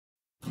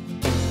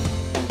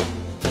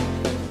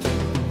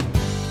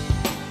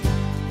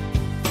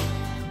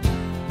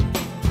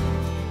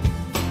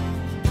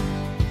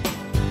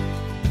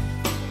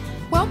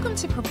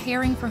to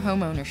Preparing for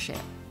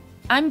Homeownership.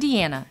 I'm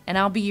Deanna, and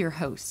I'll be your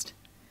host.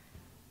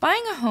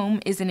 Buying a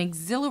home is an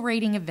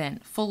exhilarating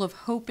event full of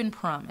hope and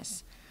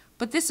promise,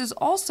 but this is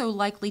also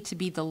likely to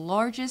be the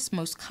largest,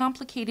 most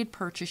complicated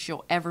purchase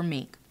you'll ever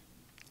make.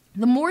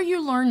 The more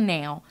you learn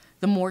now,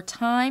 the more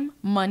time,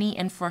 money,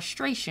 and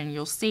frustration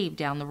you'll save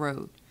down the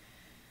road.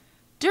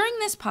 During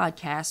this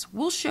podcast,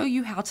 we'll show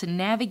you how to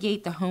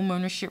navigate the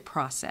homeownership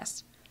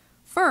process.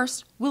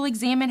 First, we'll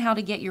examine how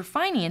to get your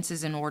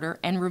finances in order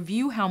and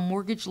review how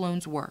mortgage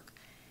loans work.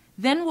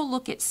 Then we'll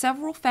look at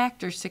several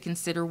factors to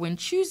consider when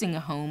choosing a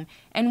home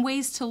and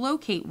ways to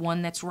locate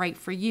one that's right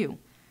for you.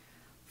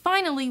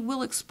 Finally,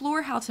 we'll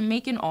explore how to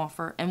make an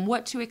offer and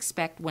what to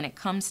expect when it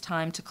comes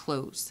time to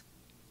close.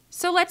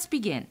 So let's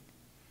begin.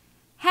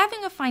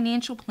 Having a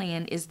financial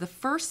plan is the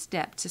first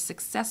step to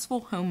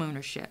successful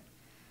homeownership.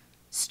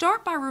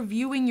 Start by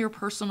reviewing your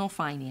personal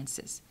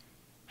finances.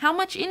 How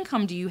much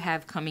income do you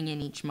have coming in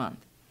each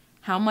month?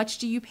 How much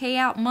do you pay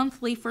out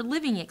monthly for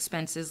living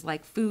expenses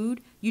like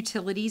food,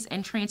 utilities,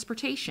 and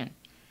transportation?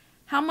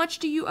 How much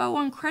do you owe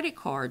on credit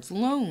cards,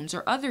 loans,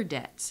 or other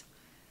debts?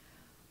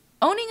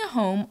 Owning a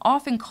home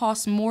often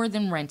costs more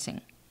than renting.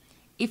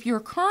 If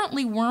you're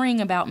currently worrying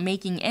about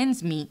making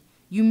ends meet,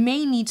 you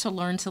may need to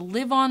learn to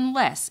live on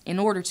less in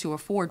order to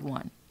afford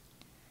one.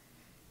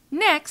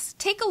 Next,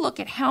 take a look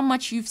at how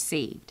much you've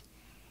saved.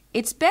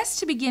 It's best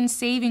to begin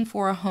saving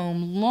for a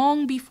home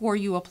long before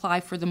you apply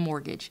for the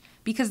mortgage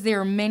because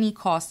there are many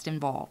costs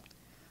involved.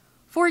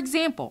 For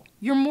example,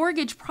 your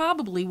mortgage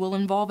probably will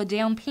involve a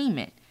down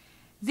payment.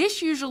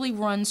 This usually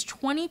runs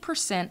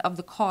 20% of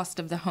the cost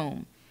of the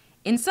home.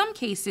 In some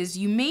cases,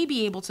 you may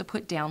be able to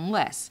put down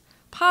less,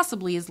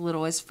 possibly as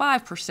little as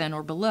 5%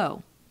 or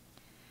below.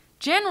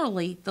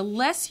 Generally, the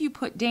less you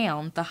put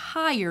down, the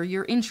higher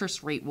your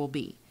interest rate will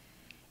be.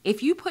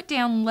 If you put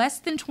down less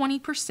than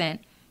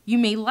 20%, you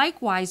may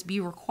likewise be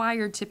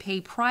required to pay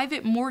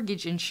private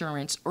mortgage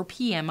insurance or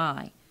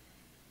PMI.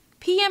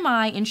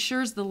 PMI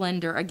insures the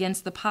lender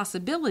against the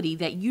possibility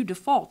that you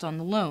default on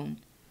the loan.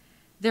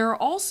 There are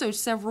also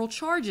several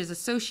charges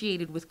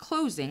associated with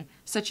closing,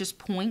 such as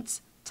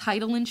points,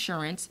 title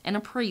insurance, and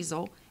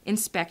appraisal,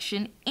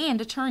 inspection,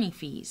 and attorney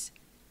fees.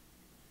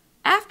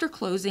 After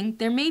closing,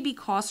 there may be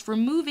costs for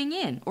moving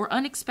in or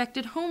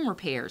unexpected home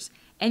repairs,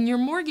 and your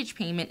mortgage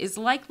payment is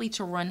likely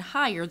to run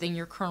higher than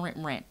your current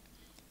rent.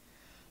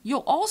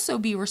 You'll also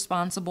be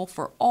responsible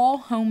for all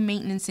home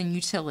maintenance and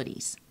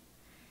utilities.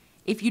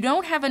 If you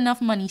don't have enough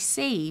money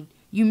saved,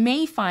 you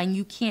may find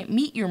you can't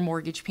meet your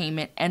mortgage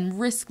payment and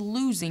risk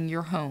losing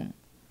your home.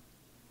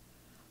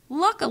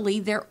 Luckily,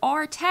 there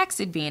are tax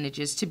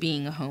advantages to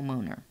being a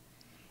homeowner.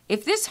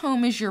 If this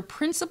home is your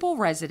principal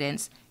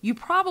residence, you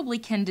probably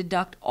can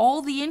deduct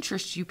all the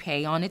interest you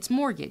pay on its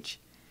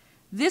mortgage.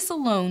 This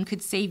alone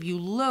could save you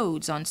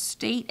loads on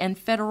state and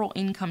federal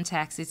income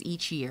taxes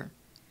each year.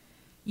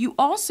 You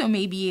also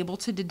may be able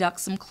to deduct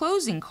some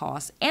closing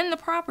costs and the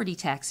property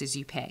taxes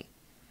you pay.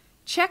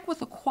 Check with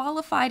a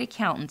qualified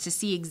accountant to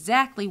see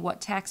exactly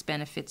what tax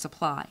benefits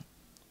apply.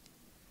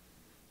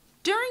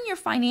 During your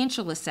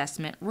financial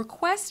assessment,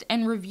 request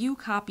and review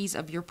copies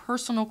of your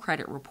personal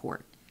credit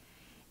report.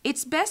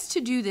 It's best to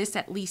do this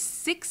at least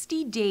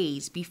 60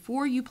 days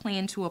before you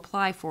plan to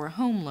apply for a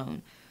home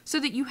loan so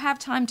that you have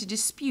time to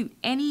dispute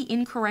any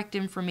incorrect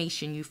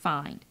information you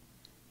find.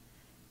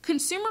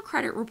 Consumer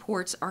credit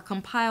reports are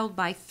compiled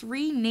by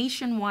 3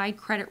 nationwide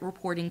credit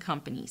reporting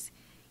companies,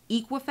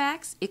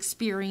 Equifax,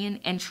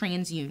 Experian, and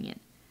TransUnion.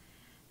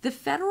 The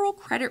Federal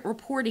Credit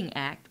Reporting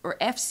Act, or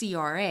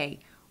FCRA,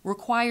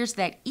 requires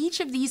that each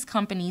of these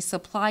companies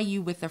supply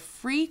you with a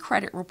free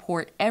credit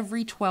report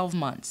every 12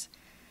 months.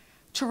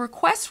 To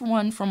request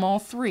one from all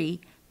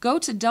 3, go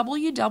to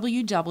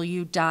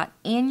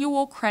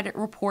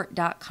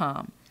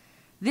www.annualcreditreport.com.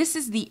 This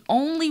is the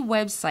only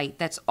website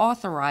that's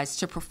authorized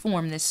to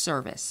perform this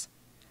service.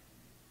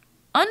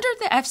 Under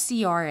the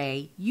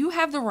FCRA, you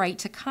have the right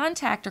to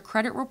contact a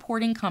credit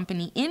reporting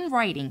company in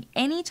writing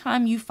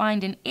anytime you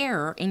find an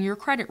error in your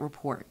credit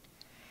report.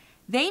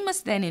 They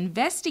must then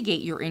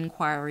investigate your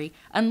inquiry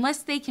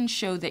unless they can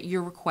show that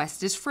your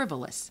request is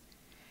frivolous.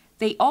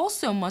 They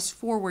also must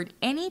forward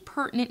any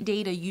pertinent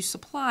data you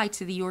supply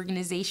to the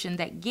organization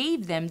that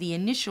gave them the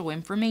initial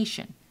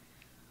information.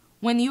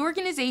 When the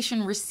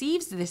organization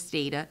receives this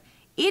data,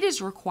 it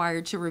is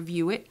required to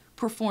review it,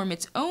 perform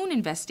its own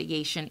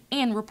investigation,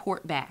 and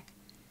report back.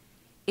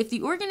 If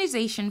the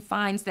organization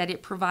finds that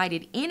it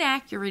provided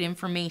inaccurate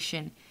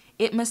information,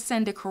 it must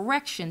send a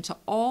correction to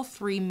all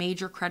 3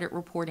 major credit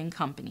reporting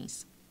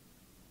companies.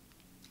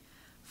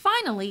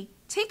 Finally,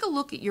 take a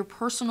look at your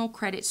personal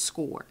credit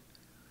score.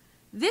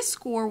 This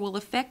score will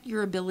affect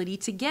your ability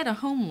to get a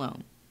home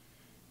loan.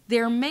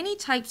 There are many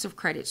types of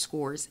credit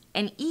scores,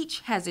 and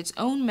each has its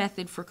own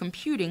method for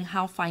computing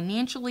how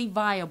financially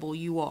viable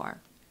you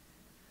are.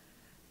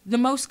 The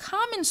most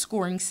common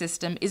scoring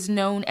system is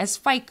known as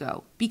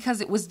FICO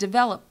because it was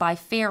developed by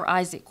Fair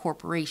Isaac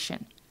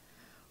Corporation.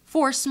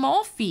 For a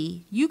small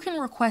fee, you can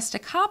request a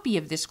copy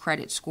of this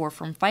credit score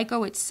from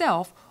FICO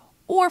itself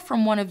or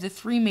from one of the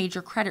 3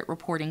 major credit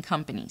reporting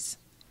companies.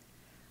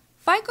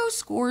 FICO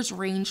scores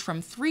range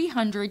from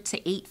 300 to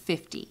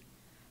 850.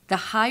 The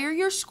higher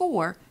your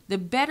score, the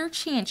better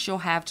chance you'll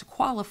have to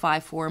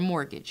qualify for a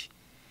mortgage.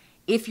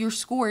 If your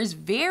score is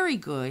very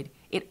good,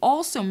 it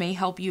also may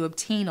help you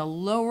obtain a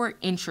lower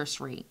interest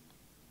rate.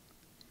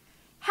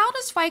 How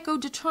does FICO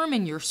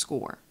determine your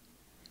score?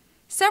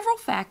 Several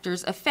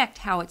factors affect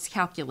how it's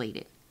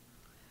calculated.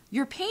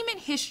 Your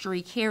payment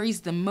history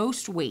carries the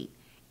most weight.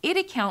 It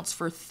accounts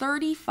for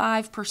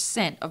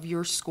 35% of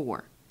your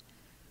score.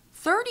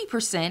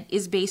 30%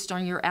 is based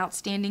on your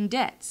outstanding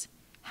debts,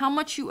 how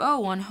much you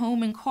owe on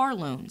home and car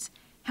loans,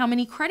 how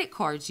many credit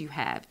cards you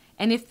have,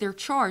 and if they're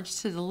charged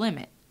to the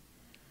limit.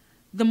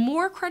 The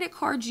more credit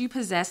cards you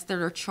possess that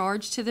are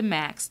charged to the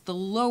max, the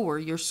lower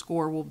your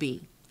score will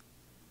be.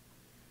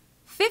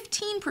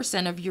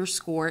 15% of your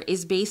score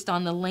is based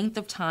on the length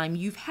of time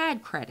you've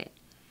had credit.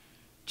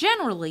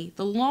 Generally,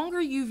 the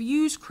longer you've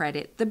used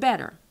credit, the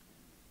better.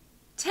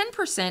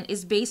 10%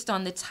 is based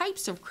on the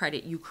types of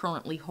credit you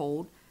currently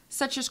hold,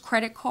 such as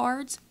credit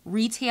cards,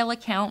 retail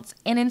accounts,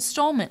 and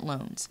installment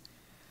loans.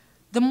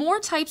 The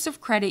more types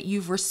of credit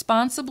you've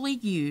responsibly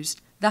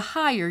used, the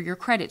higher your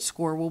credit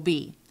score will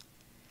be.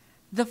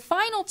 The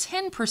final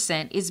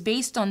 10% is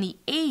based on the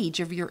age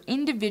of your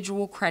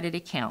individual credit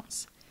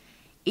accounts.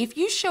 If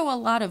you show a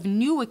lot of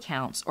new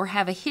accounts or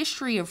have a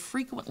history of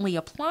frequently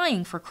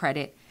applying for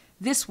credit,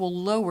 this will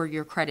lower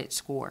your credit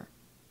score.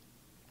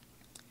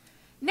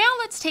 Now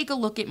let's take a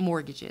look at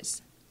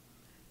mortgages.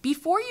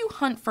 Before you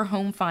hunt for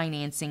home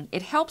financing,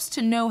 it helps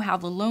to know how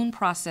the loan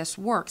process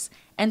works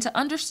and to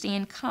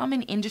understand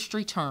common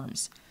industry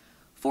terms.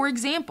 For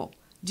example,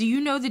 do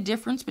you know the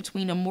difference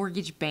between a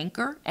mortgage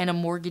banker and a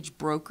mortgage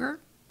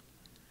broker?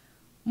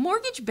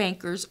 Mortgage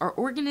bankers are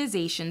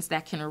organizations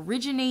that can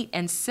originate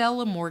and sell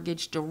a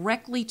mortgage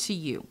directly to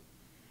you.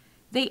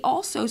 They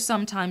also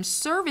sometimes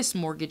service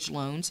mortgage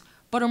loans,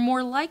 but are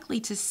more likely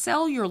to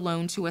sell your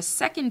loan to a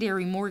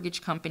secondary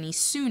mortgage company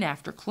soon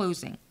after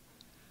closing.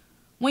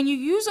 When you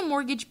use a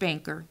mortgage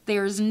banker,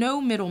 there is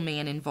no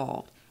middleman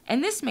involved,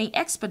 and this may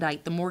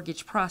expedite the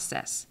mortgage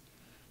process.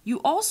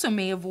 You also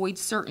may avoid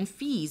certain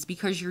fees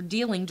because you're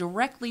dealing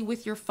directly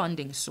with your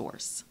funding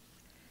source.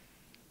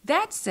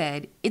 That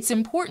said, it's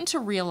important to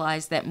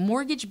realize that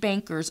mortgage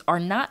bankers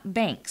are not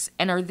banks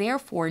and are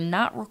therefore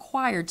not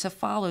required to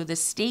follow the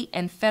state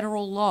and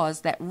federal laws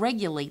that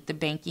regulate the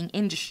banking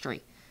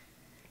industry.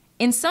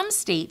 In some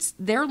states,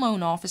 their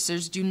loan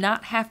officers do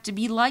not have to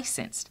be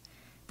licensed.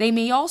 They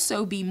may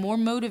also be more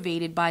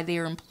motivated by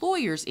their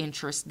employer's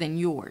interests than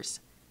yours.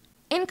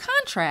 In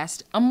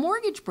contrast, a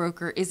mortgage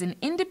broker is an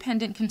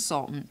independent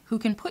consultant who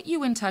can put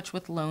you in touch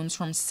with loans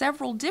from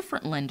several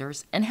different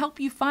lenders and help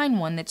you find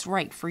one that's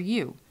right for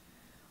you.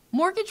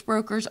 Mortgage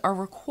brokers are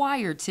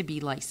required to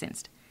be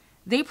licensed.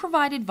 They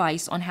provide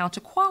advice on how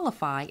to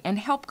qualify and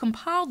help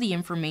compile the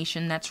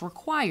information that's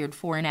required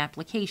for an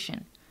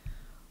application.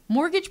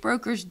 Mortgage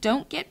brokers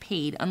don't get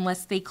paid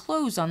unless they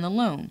close on the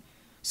loan,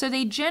 so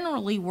they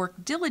generally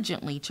work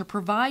diligently to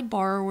provide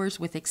borrowers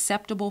with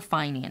acceptable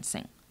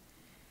financing.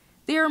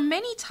 There are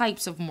many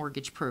types of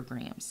mortgage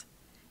programs.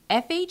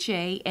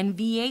 FHA and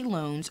VA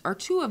loans are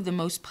two of the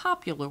most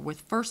popular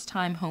with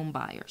first-time home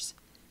buyers.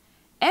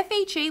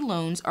 FHA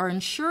loans are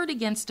insured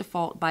against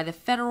default by the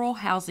Federal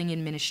Housing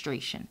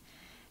Administration.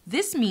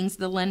 This means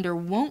the lender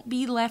won't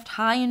be left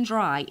high and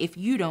dry if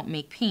you don't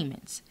make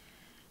payments.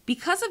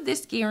 Because of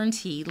this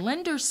guarantee,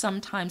 lenders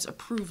sometimes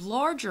approve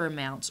larger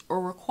amounts or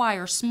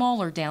require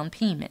smaller down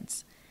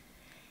payments.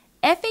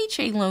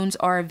 FHA loans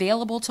are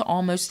available to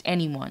almost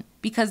anyone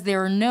because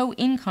there are no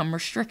income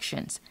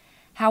restrictions.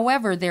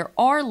 However, there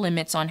are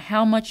limits on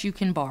how much you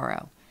can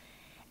borrow.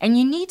 And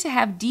you need to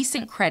have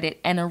decent credit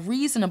and a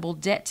reasonable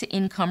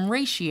debt-to-income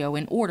ratio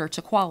in order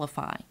to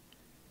qualify.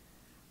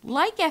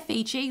 Like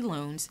FHA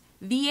loans,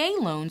 VA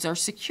loans are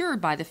secured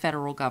by the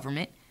federal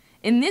government,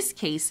 in this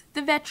case,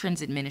 the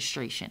Veterans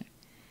Administration.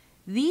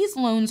 These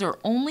loans are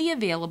only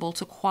available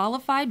to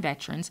qualified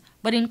veterans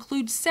but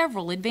include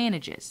several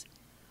advantages.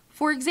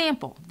 For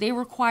example, they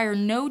require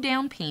no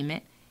down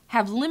payment,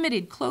 have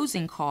limited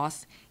closing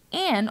costs,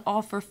 and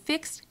offer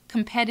fixed,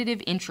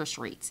 competitive interest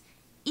rates,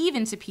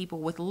 even to people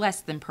with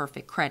less than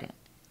perfect credit.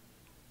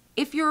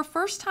 If you're a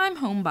first-time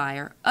home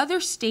buyer, other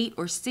state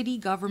or city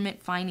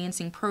government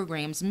financing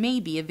programs may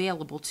be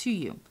available to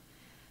you.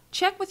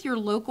 Check with your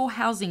local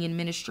housing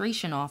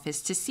administration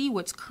office to see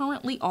what's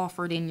currently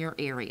offered in your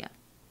area.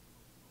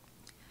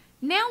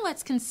 Now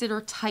let's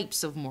consider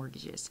types of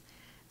mortgages.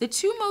 The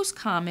two most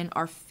common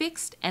are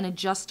fixed and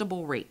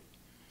adjustable rate.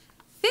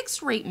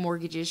 Fixed rate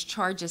mortgages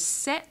charge a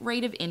set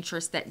rate of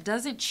interest that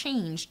doesn't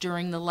change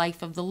during the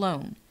life of the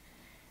loan.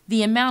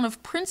 The amount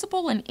of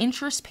principal and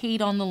interest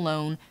paid on the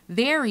loan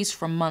varies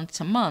from month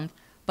to month,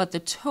 but the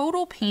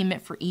total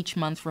payment for each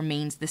month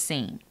remains the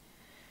same.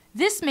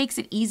 This makes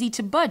it easy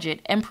to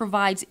budget and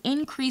provides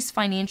increased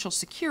financial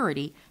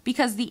security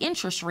because the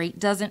interest rate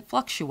doesn't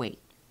fluctuate.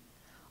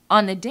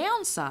 On the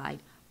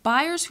downside,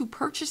 buyers who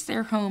purchase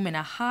their home in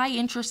a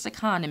high-interest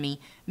economy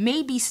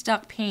may be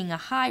stuck paying a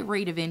high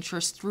rate of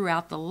interest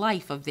throughout the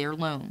life of their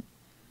loan.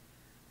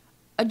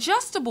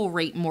 Adjustable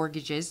rate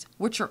mortgages,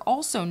 which are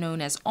also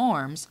known as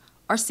ARMs,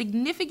 are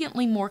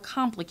significantly more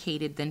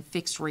complicated than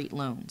fixed rate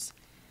loans.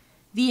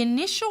 The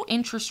initial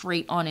interest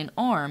rate on an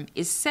ARM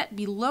is set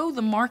below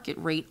the market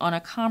rate on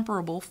a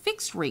comparable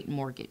fixed rate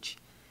mortgage.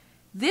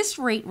 This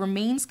rate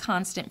remains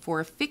constant for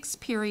a fixed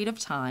period of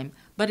time,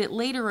 but it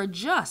later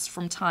adjusts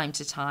from time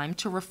to time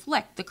to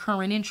reflect the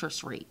current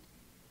interest rate.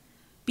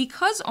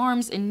 Because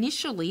ARMs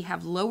initially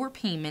have lower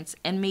payments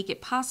and make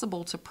it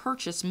possible to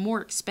purchase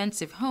more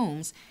expensive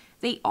homes,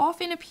 they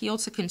often appeal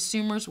to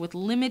consumers with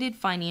limited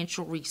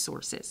financial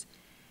resources.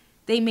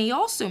 They may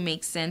also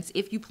make sense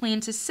if you plan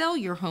to sell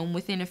your home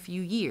within a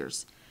few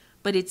years,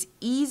 but it's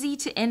easy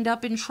to end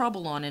up in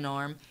trouble on an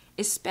ARM,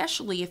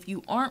 especially if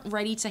you aren't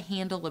ready to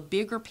handle a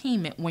bigger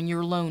payment when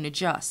your loan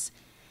adjusts.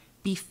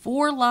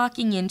 Before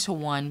locking into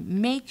one,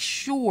 make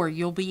sure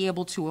you'll be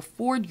able to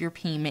afford your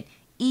payment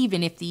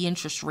even if the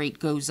interest rate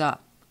goes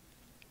up.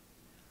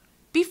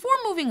 Before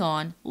moving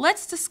on,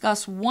 let's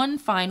discuss one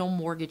final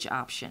mortgage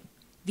option,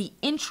 the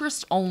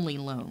interest-only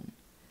loan.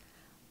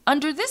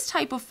 Under this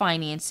type of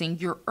financing,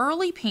 your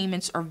early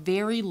payments are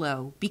very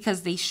low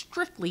because they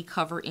strictly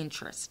cover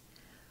interest.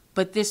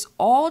 But this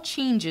all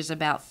changes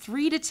about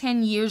 3 to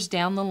 10 years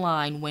down the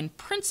line when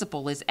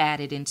principal is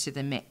added into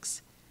the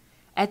mix.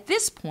 At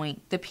this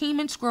point, the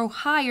payments grow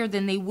higher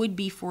than they would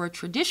be for a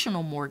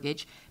traditional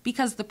mortgage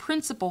because the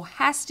principal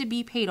has to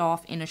be paid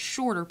off in a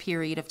shorter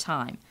period of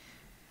time.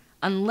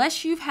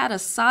 Unless you've had a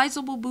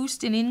sizable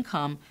boost in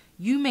income,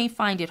 you may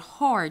find it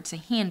hard to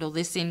handle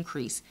this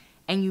increase,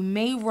 and you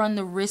may run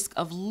the risk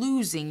of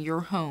losing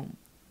your home.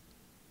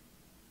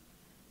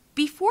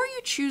 Before you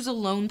choose a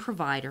loan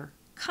provider,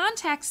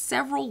 contact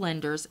several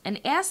lenders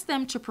and ask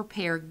them to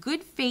prepare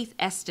good faith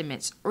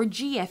estimates or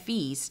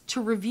GFEs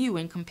to review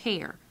and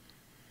compare.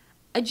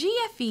 A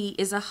GFE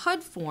is a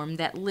HUD form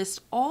that lists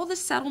all the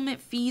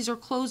settlement fees or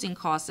closing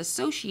costs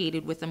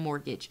associated with a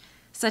mortgage,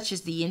 such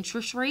as the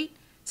interest rate,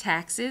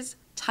 taxes,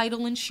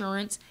 title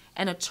insurance,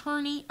 and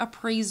attorney,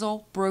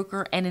 appraisal,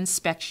 broker, and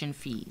inspection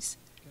fees.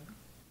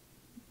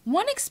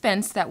 One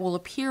expense that will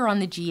appear on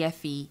the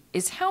GFE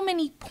is how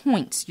many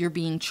points you're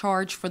being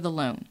charged for the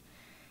loan.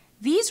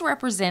 These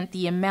represent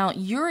the amount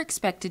you're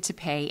expected to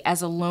pay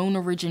as a loan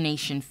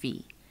origination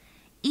fee.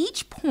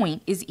 Each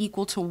point is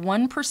equal to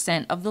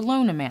 1% of the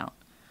loan amount.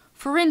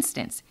 For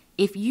instance,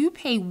 if you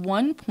pay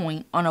 1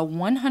 point on a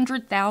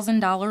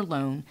 $100,000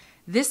 loan,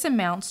 this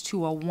amounts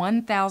to a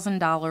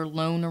 $1,000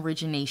 loan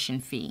origination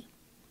fee.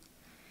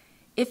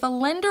 If a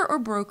lender or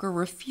broker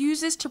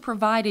refuses to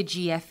provide a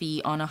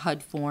GFE on a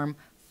HUD form,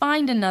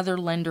 find another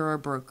lender or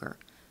broker.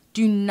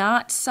 Do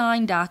not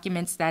sign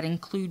documents that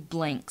include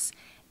blanks,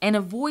 and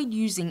avoid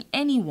using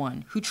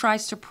anyone who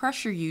tries to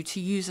pressure you to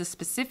use a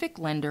specific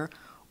lender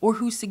or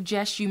who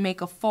suggests you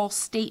make a false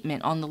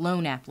statement on the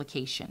loan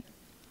application.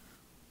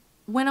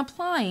 When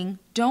applying,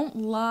 don't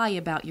lie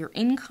about your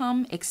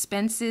income,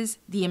 expenses,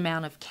 the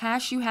amount of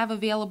cash you have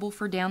available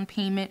for down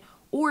payment,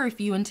 or if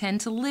you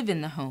intend to live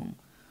in the home.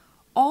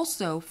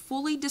 Also,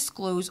 fully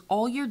disclose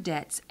all your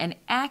debts and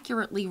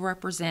accurately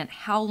represent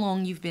how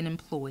long you've been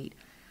employed.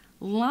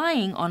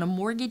 Lying on a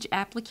mortgage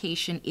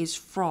application is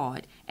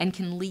fraud and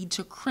can lead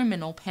to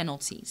criminal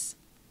penalties.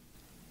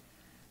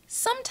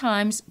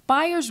 Sometimes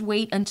buyers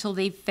wait until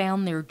they've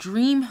found their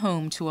dream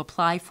home to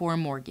apply for a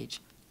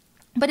mortgage,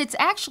 but it's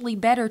actually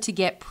better to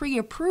get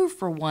pre-approved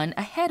for one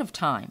ahead of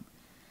time.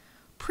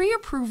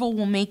 Pre-approval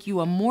will make you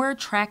a more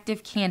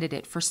attractive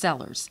candidate for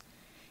sellers.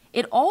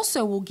 It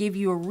also will give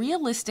you a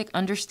realistic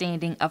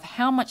understanding of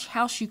how much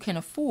house you can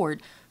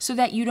afford so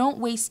that you don't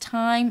waste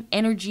time,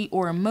 energy,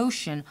 or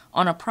emotion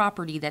on a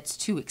property that's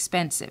too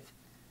expensive.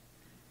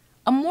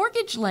 A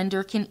mortgage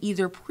lender can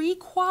either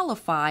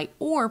pre-qualify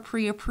or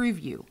pre-approve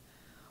you.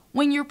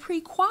 When you're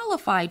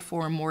pre-qualified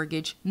for a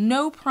mortgage,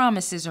 no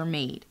promises are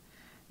made.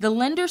 The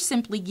lender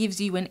simply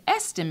gives you an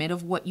estimate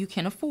of what you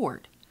can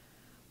afford.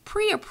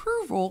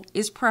 Pre-approval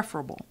is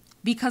preferable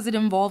because it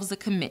involves a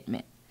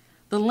commitment.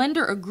 The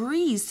lender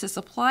agrees to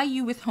supply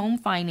you with home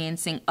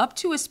financing up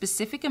to a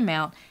specific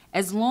amount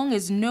as long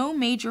as no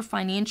major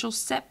financial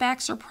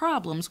setbacks or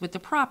problems with the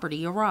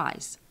property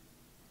arise.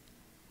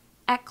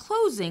 At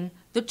closing,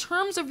 the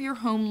terms of your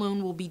home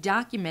loan will be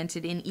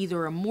documented in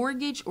either a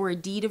mortgage or a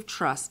deed of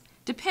trust,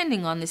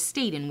 depending on the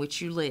state in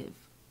which you live.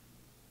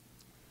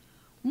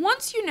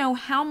 Once you know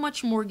how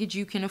much mortgage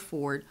you can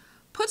afford,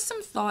 put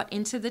some thought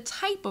into the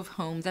type of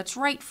home that's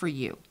right for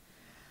you.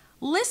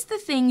 List the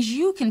things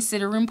you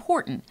consider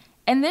important,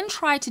 and then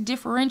try to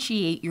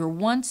differentiate your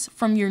wants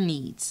from your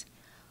needs.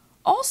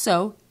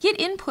 Also, get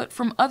input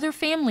from other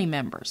family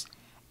members.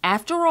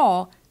 After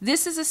all,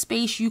 this is a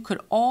space you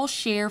could all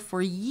share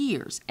for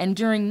years, and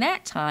during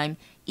that time,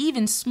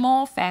 even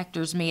small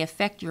factors may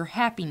affect your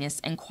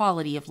happiness and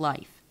quality of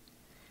life.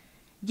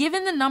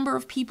 Given the number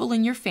of people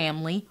in your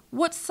family,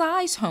 what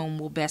size home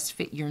will best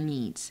fit your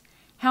needs?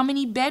 How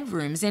many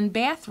bedrooms and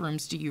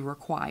bathrooms do you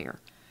require?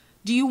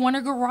 Do you want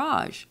a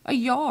garage, a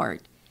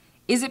yard?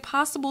 Is it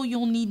possible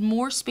you'll need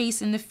more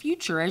space in the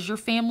future as your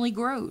family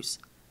grows?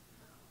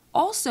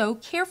 Also,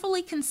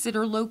 carefully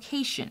consider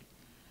location.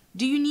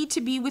 Do you need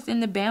to be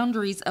within the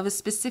boundaries of a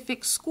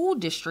specific school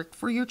district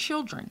for your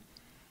children?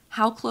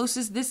 How close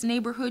is this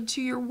neighborhood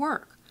to your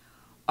work?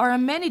 Are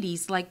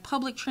amenities like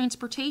public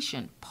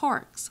transportation,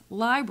 parks,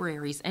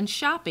 libraries, and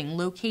shopping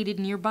located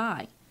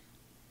nearby?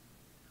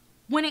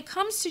 When it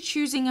comes to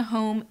choosing a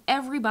home,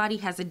 everybody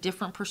has a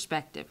different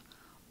perspective.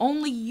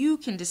 Only you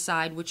can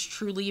decide what's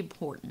truly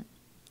important.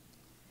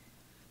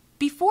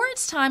 Before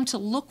it's time to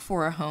look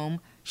for a home,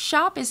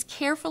 shop as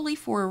carefully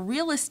for a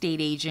real estate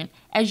agent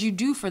as you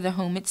do for the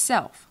home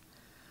itself.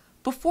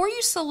 Before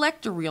you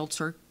select a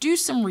realtor, do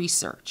some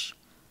research.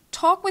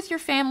 Talk with your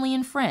family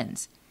and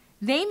friends.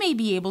 They may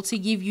be able to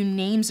give you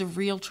names of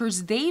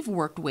realtors they've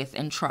worked with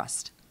and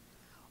trust.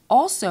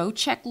 Also,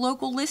 check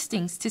local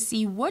listings to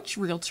see which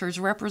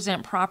realtors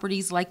represent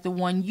properties like the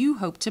one you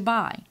hope to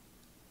buy.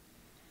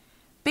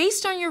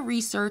 Based on your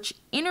research,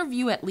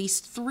 interview at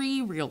least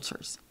 3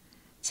 realtors.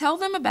 Tell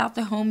them about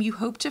the home you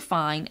hope to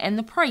find and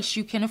the price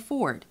you can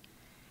afford.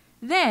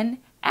 Then,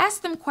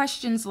 ask them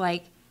questions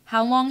like,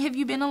 how long have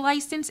you been a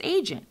licensed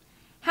agent?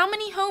 How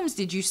many homes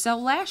did you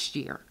sell last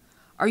year?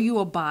 Are you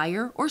a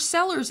buyer or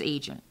seller's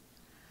agent?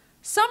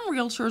 Some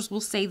realtors will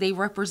say they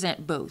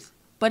represent both,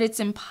 but it's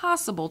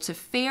impossible to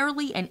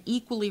fairly and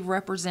equally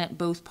represent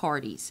both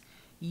parties.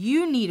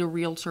 You need a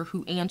realtor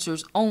who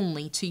answers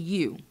only to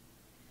you.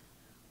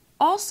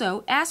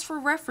 Also, ask for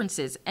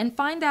references and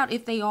find out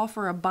if they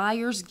offer a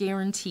buyer's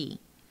guarantee.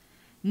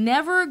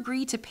 Never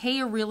agree to pay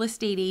a real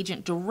estate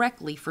agent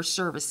directly for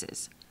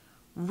services.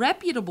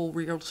 Reputable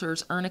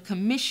realtors earn a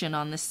commission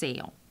on the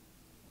sale.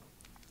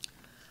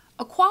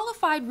 A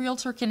qualified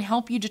realtor can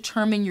help you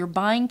determine your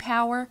buying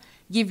power,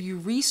 give you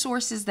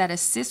resources that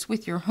assist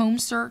with your home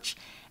search,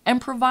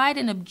 and provide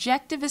an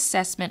objective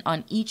assessment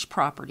on each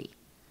property.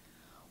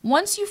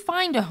 Once you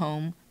find a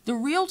home, the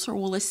realtor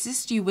will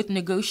assist you with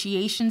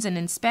negotiations and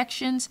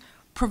inspections,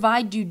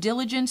 provide due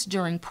diligence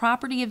during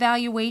property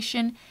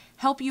evaluation,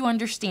 help you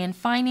understand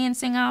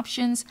financing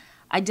options,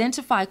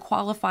 identify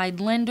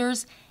qualified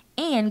lenders,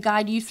 and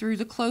guide you through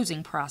the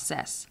closing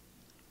process.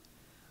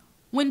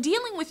 When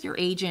dealing with your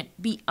agent,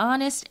 be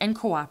honest and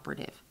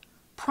cooperative.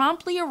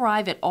 Promptly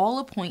arrive at all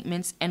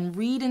appointments and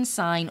read and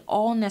sign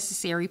all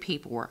necessary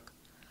paperwork.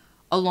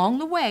 Along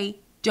the way,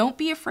 don't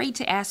be afraid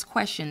to ask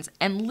questions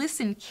and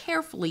listen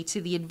carefully to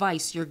the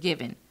advice you're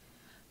given.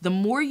 The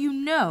more you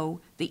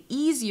know, the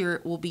easier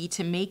it will be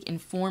to make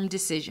informed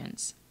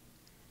decisions.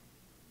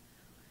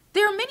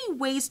 There are many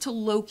ways to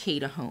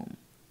locate a home.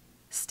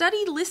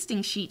 Study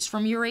listing sheets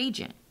from your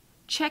agent.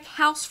 Check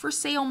house for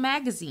sale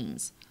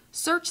magazines.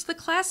 Search the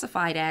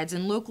classified ads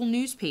in local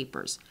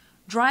newspapers.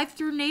 Drive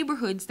through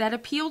neighborhoods that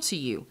appeal to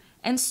you,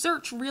 and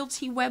search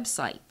realty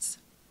websites.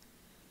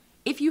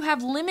 If you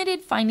have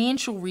limited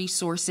financial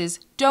resources,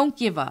 don't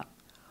give up.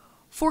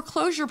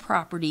 Foreclosure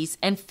properties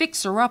and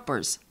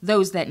fixer-uppers,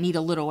 those that need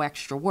a little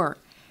extra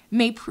work,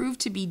 may prove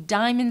to be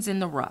diamonds in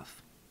the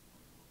rough.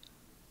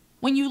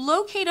 When you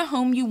locate a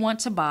home you want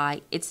to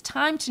buy, it's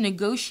time to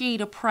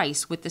negotiate a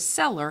price with the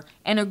seller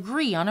and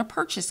agree on a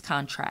purchase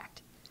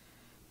contract.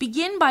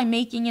 Begin by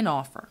making an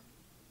offer.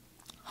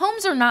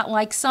 Homes are not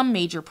like some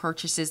major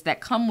purchases that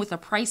come with a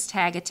price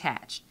tag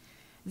attached.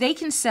 They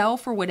can sell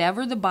for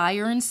whatever the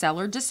buyer and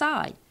seller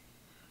decide.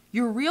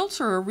 Your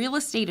realtor or real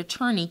estate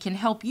attorney can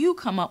help you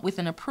come up with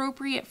an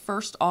appropriate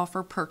first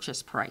offer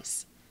purchase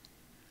price.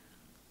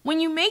 When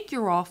you make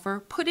your offer,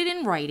 put it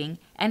in writing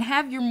and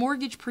have your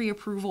mortgage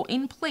pre-approval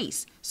in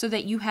place so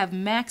that you have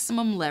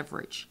maximum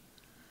leverage.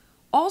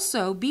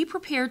 Also, be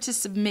prepared to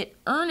submit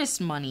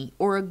earnest money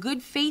or a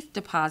good faith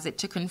deposit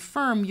to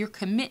confirm your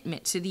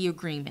commitment to the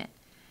agreement.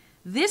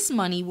 This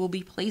money will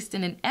be placed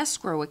in an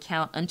escrow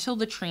account until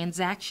the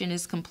transaction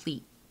is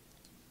complete.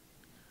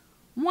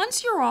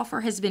 Once your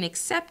offer has been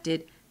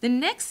accepted, the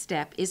next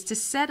step is to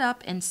set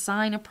up and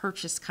sign a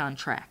purchase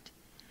contract.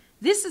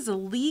 This is a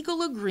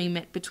legal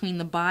agreement between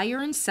the buyer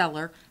and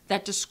seller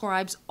that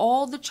describes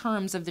all the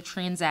terms of the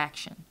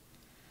transaction.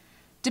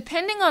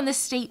 Depending on the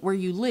state where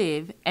you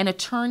live, an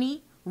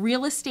attorney,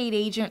 real estate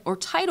agent, or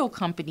title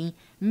company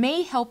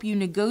may help you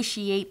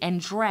negotiate and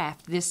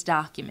draft this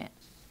document.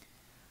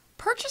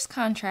 Purchase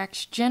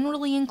contracts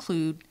generally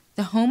include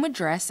the home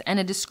address and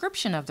a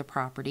description of the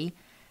property,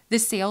 the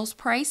sales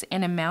price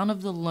and amount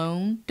of the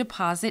loan,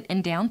 deposit,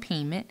 and down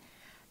payment,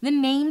 the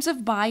names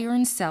of buyer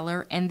and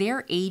seller and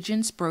their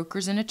agents,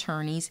 brokers, and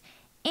attorneys,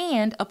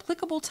 and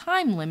applicable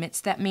time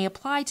limits that may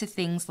apply to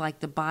things like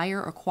the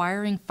buyer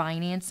acquiring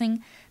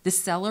financing, the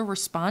seller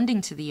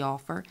responding to the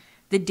offer,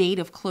 the date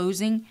of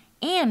closing,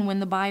 and when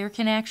the buyer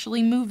can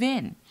actually move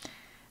in.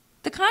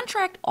 The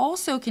contract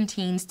also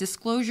contains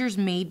disclosures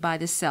made by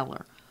the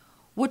seller.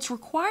 What's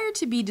required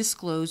to be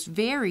disclosed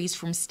varies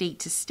from state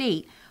to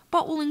state,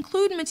 but will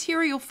include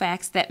material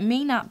facts that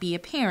may not be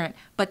apparent,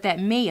 but that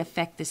may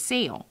affect the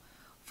sale.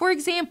 For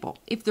example,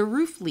 if the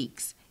roof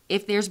leaks,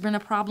 if there's been a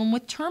problem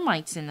with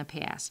termites in the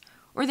past,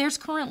 or there's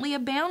currently a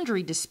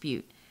boundary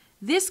dispute,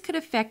 this could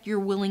affect your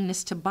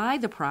willingness to buy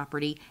the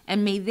property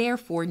and may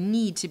therefore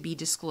need to be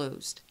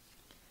disclosed.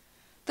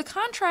 The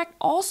contract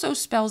also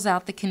spells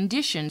out the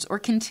conditions or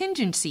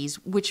contingencies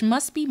which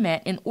must be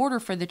met in order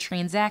for the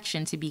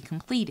transaction to be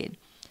completed.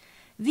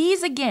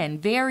 These again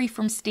vary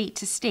from state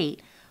to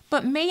state,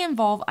 but may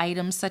involve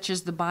items such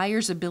as the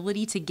buyer's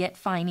ability to get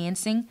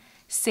financing,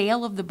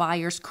 sale of the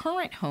buyer's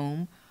current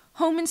home,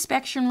 home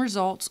inspection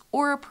results,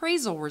 or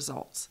appraisal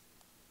results.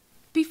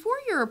 Before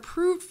you're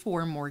approved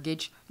for a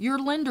mortgage, your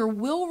lender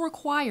will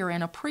require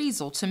an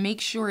appraisal to make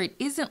sure it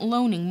isn't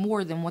loaning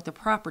more than what the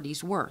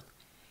property's worth.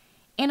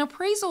 An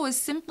appraisal is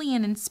simply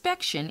an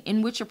inspection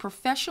in which a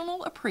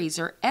professional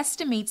appraiser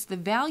estimates the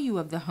value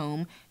of the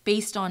home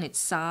based on its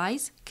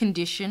size,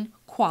 condition,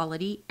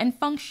 quality, and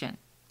function.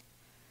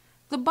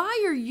 The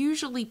buyer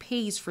usually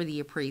pays for the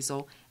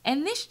appraisal,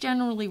 and this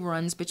generally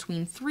runs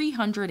between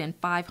 $300 and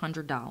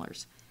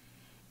 $500.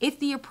 If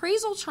the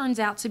appraisal turns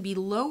out to be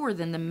lower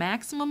than the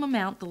maximum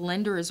amount the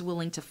lender is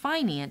willing to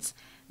finance,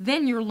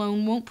 then your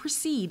loan won't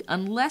proceed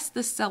unless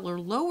the seller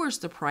lowers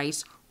the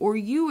price or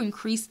you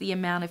increase the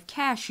amount of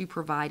cash you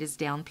provide as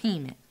down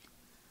payment.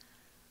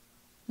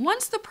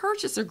 Once the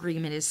purchase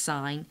agreement is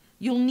signed,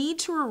 you'll need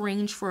to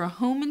arrange for a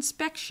home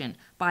inspection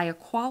by a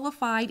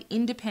qualified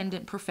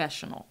independent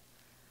professional.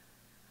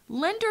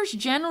 Lenders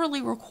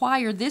generally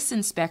require this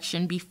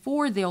inspection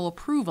before they'll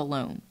approve a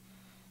loan.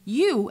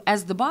 You,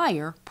 as the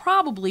buyer,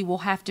 probably will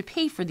have to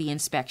pay for the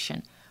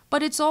inspection,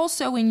 but it's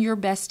also in your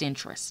best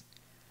interest.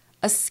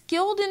 A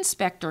skilled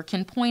inspector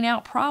can point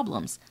out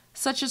problems,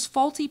 such as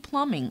faulty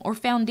plumbing or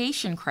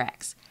foundation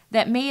cracks,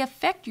 that may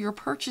affect your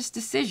purchase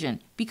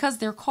decision because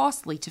they're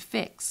costly to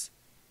fix.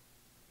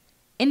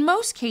 In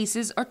most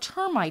cases, a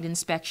termite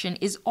inspection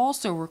is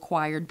also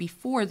required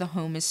before the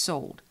home is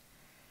sold.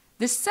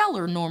 The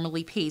seller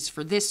normally pays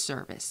for this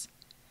service.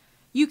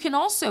 You can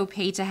also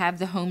pay to have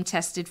the home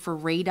tested for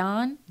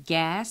radon,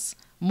 gas,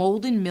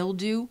 mold and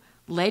mildew,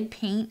 lead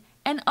paint,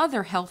 and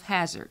other health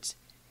hazards.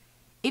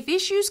 If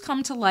issues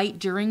come to light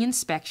during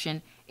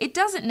inspection, it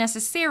doesn't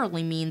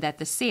necessarily mean that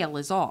the sale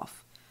is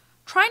off.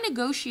 Try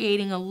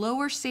negotiating a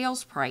lower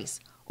sales price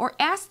or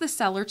ask the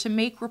seller to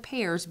make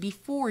repairs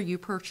before you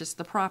purchase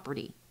the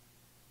property.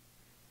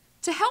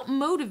 To help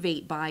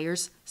motivate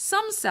buyers,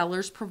 some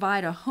sellers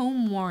provide a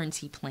home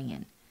warranty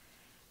plan.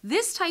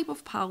 This type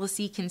of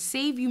policy can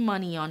save you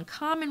money on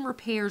common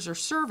repairs or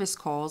service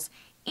calls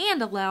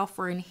and allow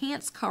for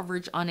enhanced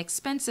coverage on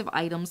expensive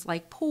items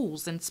like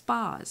pools and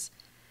spas.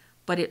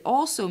 But it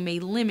also may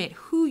limit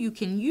who you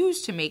can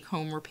use to make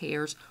home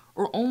repairs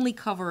or only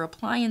cover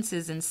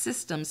appliances and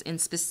systems in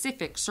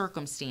specific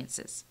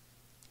circumstances.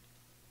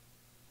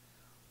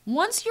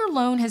 Once your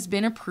loan has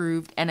been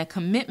approved and a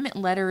commitment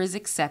letter is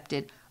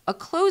accepted, a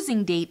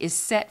closing date is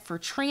set for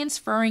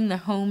transferring the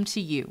home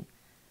to you.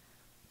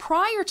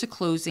 Prior to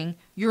closing,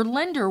 your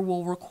lender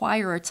will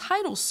require a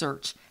title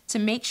search to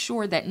make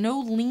sure that no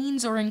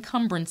liens or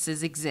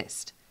encumbrances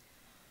exist.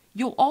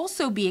 You'll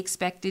also be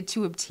expected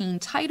to obtain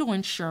title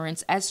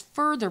insurance as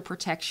further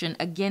protection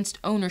against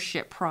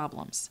ownership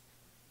problems.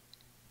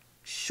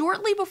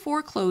 Shortly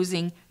before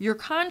closing, your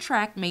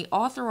contract may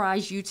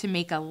authorize you to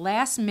make a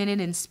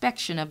last-minute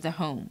inspection of the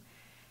home.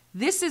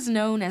 This is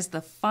known as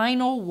the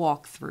final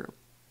walkthrough.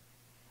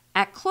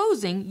 At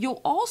closing,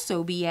 you'll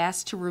also be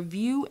asked to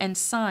review and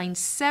sign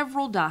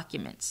several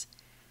documents.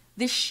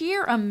 The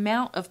sheer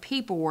amount of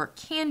paperwork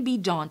can be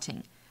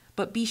daunting,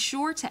 but be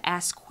sure to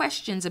ask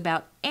questions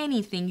about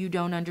anything you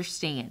don't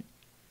understand.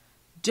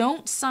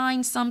 Don't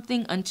sign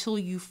something until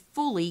you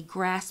fully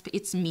grasp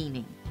its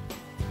meaning.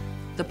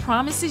 The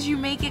promises you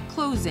make at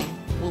closing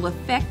will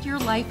affect your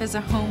life as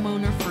a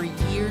homeowner for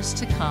years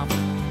to come.